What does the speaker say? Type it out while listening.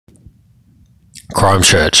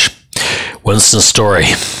Crimechurch, Winston's story,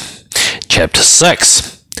 Chapter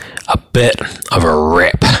 6, a bit of a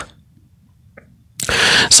rap.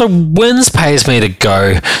 So Wins pays me to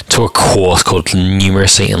go to a course called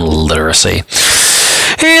Numeracy and Literacy,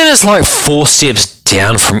 and it's like 4 steps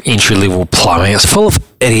down from entry-level plumbing. It's full of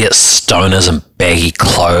idiot stoners in baggy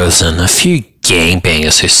clothes and a few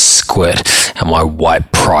gangbangers who squid at my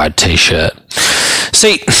white pride t-shirt.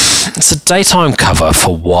 See, it's a daytime cover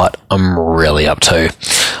for what I'm really up to.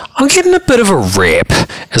 I'm getting a bit of a rep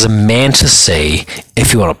as a man to see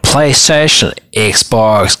if you want a PlayStation,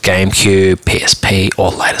 Xbox, GameCube, PSP,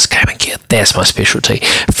 or latest gaming gear. That's my specialty.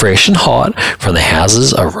 Fresh and hot from the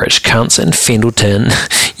houses of rich cunts in Fendleton,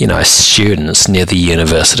 students near the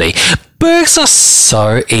university. Burgers are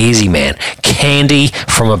so easy, man. Candy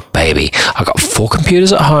from a baby. I've got 4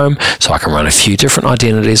 computers at home, so I can run a few different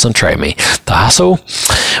identities on Trade Me. The hustle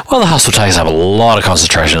takes up a lot of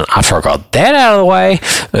concentration. After I got that out of the way,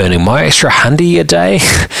 earning my extra $100 a day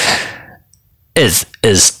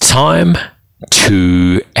is time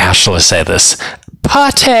to, how shall I say this,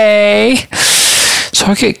 party. So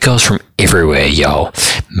I get girls from everywhere, yo.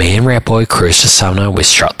 Me and Rat Boy cruise to Sumner. We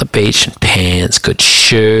strut the beach in pants, good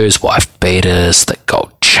shoes, wife beaters, the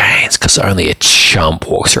gold chains, because only a chump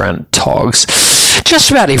walks around in togs. Just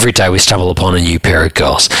about every day we stumble upon a new pair of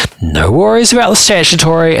girls. No worries about the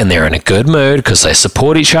statutory, and they're in a good mood because they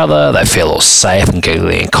support each other, they feel all safe and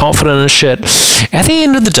giggly and confident and shit. At the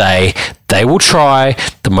end of the day, they will try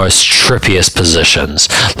the most trippiest positions,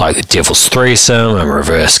 like the devil's threesome and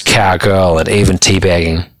reverse cowgirl and even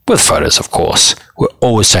teabagging, with photos of course. We're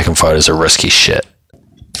always taking photos of risky shit.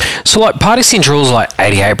 So like Party Central is like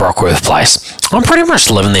 88 Brockworth Place. I'm pretty much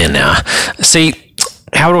living there now. See,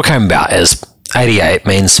 how it all came about is 88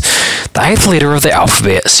 means the 8th letter of the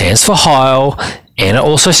alphabet stands for Heil, and it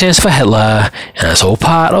also stands for Hitler, and it's all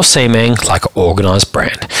part of seeming like an organised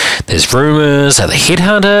brand. There's rumours that the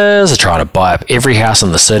headhunters are trying to buy up every house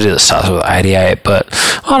in the city that starts with 88, but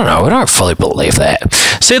I don't know, we don't fully believe that.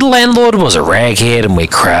 See, the landlord was a raghead, and we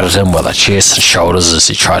crowded him with our chests and shoulders as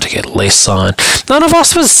he tried to get a lease signed. None of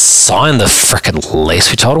us would sign the frickin'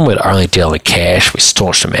 lease. We told him we'd only deal in cash. We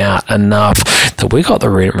staunched him out enough that we got the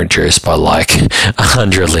rent reduced by like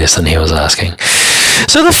 100 less than he was asking.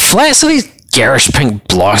 So the flats are these garish pink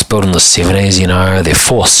blocks built in the 70s, they're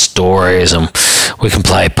 4 stories, and we can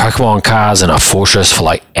play Pokemon cards in our fortress for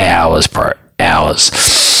like hours, bro, hours.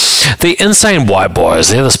 The insane white boys,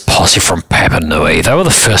 they're this posse from Papua Nui. They were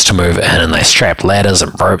the first to move in, and they strapped ladders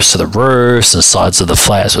and ropes to the roofs and sides of the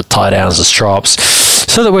flats with tie downs and strops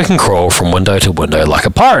so that we can crawl from window to window like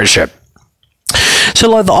a pirate ship. So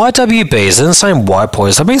like the IWBs, the insane white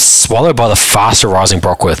boys, they've been swallowed by the faster rising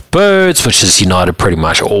Brockworth Boots, which has united pretty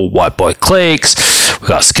much all white boy cliques. We've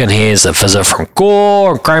got skinheads that visit from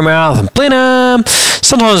Gore, Greymouth and Blenheim.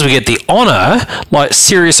 Sometimes we get the honour, like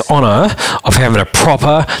serious honour, of having a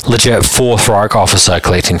proper, legit Fourth Reich officer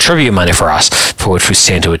collecting tribute money for us, for which we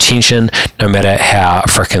stand to attention, no matter how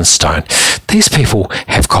frickin' stoned. These people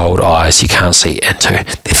have cold eyes you can't see into.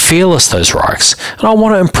 They're fearless, those Reichs, and I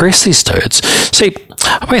want to impress these dudes. See,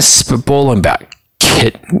 I've been spitballing about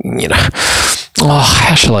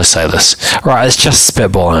how shall I say this? Right, it's just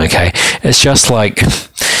spitballing, okay? It's just like,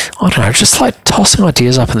 I don't know, just like tossing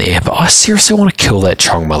ideas up in the air, but I seriously want to kill that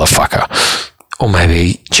Chong motherfucker. Or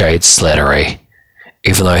maybe Jade Slattery,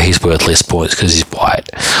 even though he's worth less points because he's white.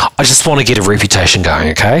 I just want to get a reputation going,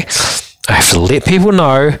 okay? I have to let people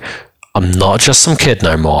know I'm not just some kid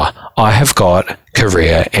no more. I have got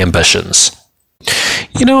career ambitions.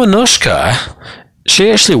 Anushka,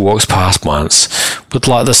 she actually walks past once with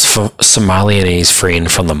like this Somalianese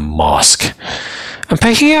friend from the mosque. And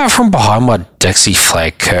peeking out from behind my Dixie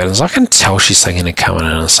flag curtains, I can tell she's thinking of coming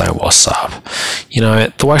in and saying what's up.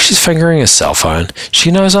 The way she's fingering her cell phone,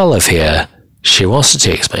 she knows I live here. She wants to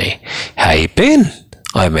text me, "How you been?"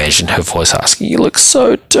 I imagine her voice asking, "You look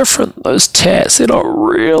so different. Those tats, they're not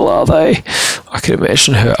real, are they?" I can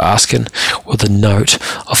imagine her asking with a note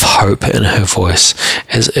of hope in her voice,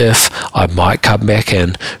 as if I might come back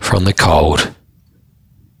in from the cold.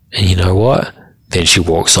 And you know what? Then she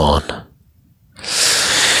walks on.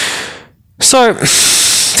 So,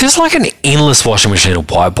 there's like an endless washing machine of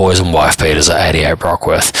white boys and wife beaters at 88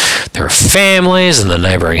 Brockworth. There are families in the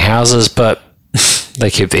neighbouring houses, but they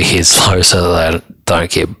keep their heads low so that they don't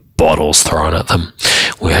get bottles thrown at them.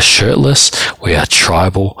 We are shirtless. We are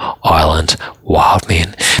tribal, island, wild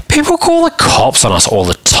men. People call the cops on us all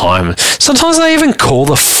the time. Sometimes they even call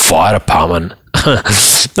the fire department.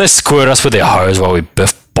 They squirt us with their hose while we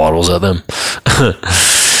biff bottles at them.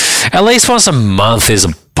 At least once a month there's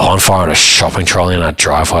a bonfire and a shopping trolley in our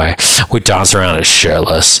driveway. We dance around it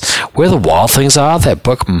shirtless. Where the wild things are, that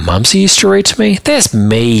book Mumsy used to read to me, that's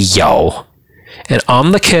me, yo. And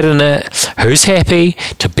I'm the kid in it who's happy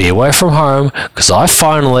to be away from home because I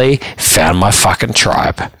finally found my fucking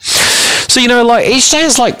tribe. So, like, each day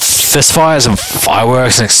is like fistfires and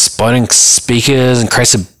fireworks and exploding speakers and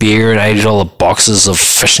crates of beer and $80 boxes of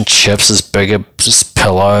fish and chips as big as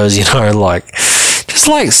pillows, just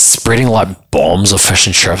like spreading like bombs of fish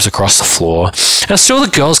and chips across the floor. And still the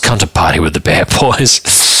girls come to party with the bad boys.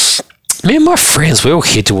 Me and my friends, we all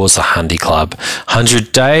head towards the Hundy Club.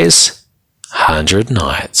 100 days, 100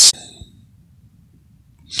 nights.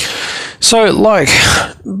 So, pursuing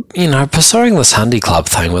this Hundy Club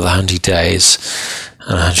thing with 100 days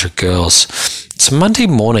and 100 girls, it's a Monday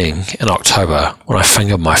morning in October when I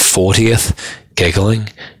fingered my 40th giggling,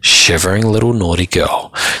 shivering little naughty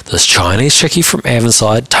girl. This Chinese chickie from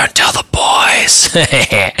Avonside, don't tell the boys,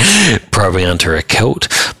 probing under her kilt,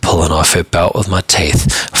 pulling off her belt with my teeth.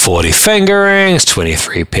 40 fingerings,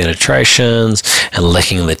 23 penetrations, and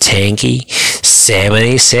licking the tangy,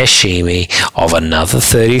 salmony sashimi of another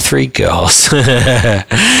 33 girls.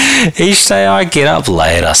 Each day I get up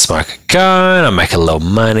late, I smoke a cone, I make a little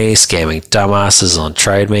money, scamming dumbasses on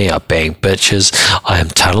Trade Me, I bang bitches, I am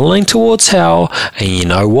tunneling towards hell, and you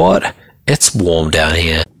know what? It's warm down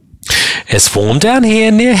here. It's warm down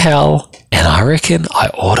here near hell, and I reckon I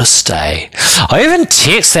ought to stay. I even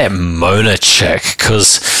text that Mona chick,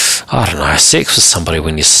 because, I don't know, sex with somebody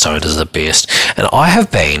when you're stoned is the best, and I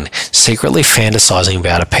have been secretly fantasizing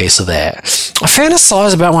about a piece of that. I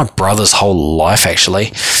fantasize about my brother's whole life,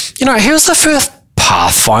 actually. He was the first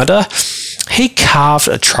Pathfinder. He carved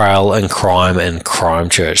a trail in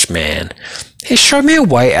Crimechurch, man. He showed me a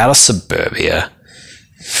way out of suburbia.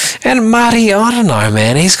 And Marty, I don't know,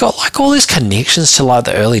 man, he's got like all these connections to like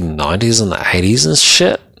the early 90s and the 80s and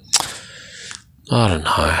shit. I don't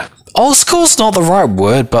know. Old school's not the right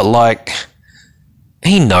word, but like,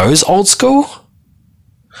 he knows old school.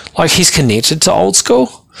 Like, he's connected to old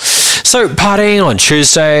school. So, partying on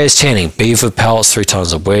Tuesdays, tanning beaver pelts 3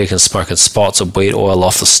 times a week, and smoking spots of wheat oil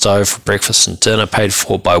off the stove for breakfast and dinner paid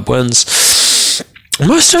for by WINS.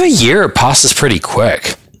 Most of a year it passes pretty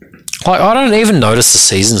quick. Like, I don't even notice the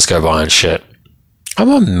seasons go by and shit. I'm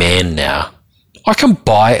a man now. I can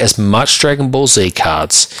buy as much Dragon Ball Z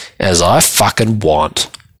cards as I fucking want.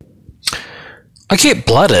 I get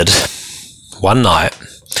blooded one night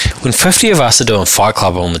when 50 of us are doing Fight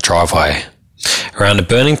Club on the driveway around a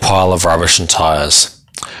burning pile of rubbish and tyres.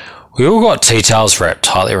 We all got tea towels wrapped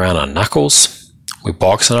tightly around our knuckles. We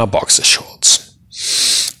box in our boxer shorts.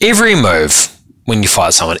 Every move, when you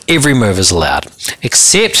fight someone, every move is allowed,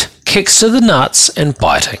 except kicks to the nuts and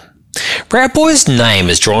biting. Rat Boy's name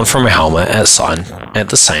is drawn from a helmet at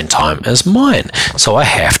the same time as mine, so I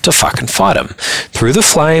have to fucking fight him. Through the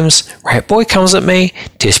flames, Rat Boy comes at me,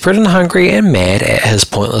 desperate and hungry and mad at his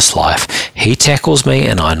pointless life. He tackles me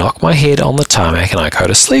and I knock my head on the tarmac and I go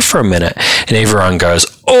to sleep for a minute, and everyone goes,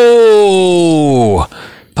 "Oh!"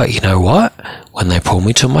 But you know what? When they pull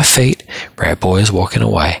me to my feet, Rat Boy is walking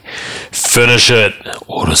away. "Finish it,"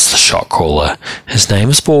 orders the shot caller. His name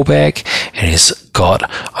is Ballbag, and he's got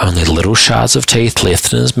only little shards of teeth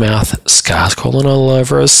left in his mouth, scars crawling all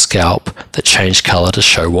over his scalp that change colour to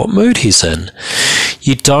show what mood he's in.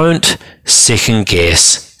 You don't second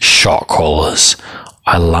guess shot callers.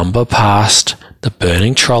 I lumber past the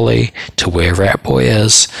burning trolley to where Rat Boy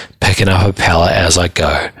is, picking up a pallet as I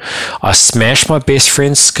go. I smash my best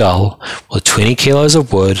friend's skull with 20 kilos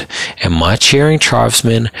of wood, and my cheering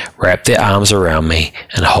tribesmen wrap their arms around me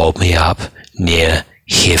and hold me up near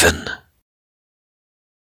heaven.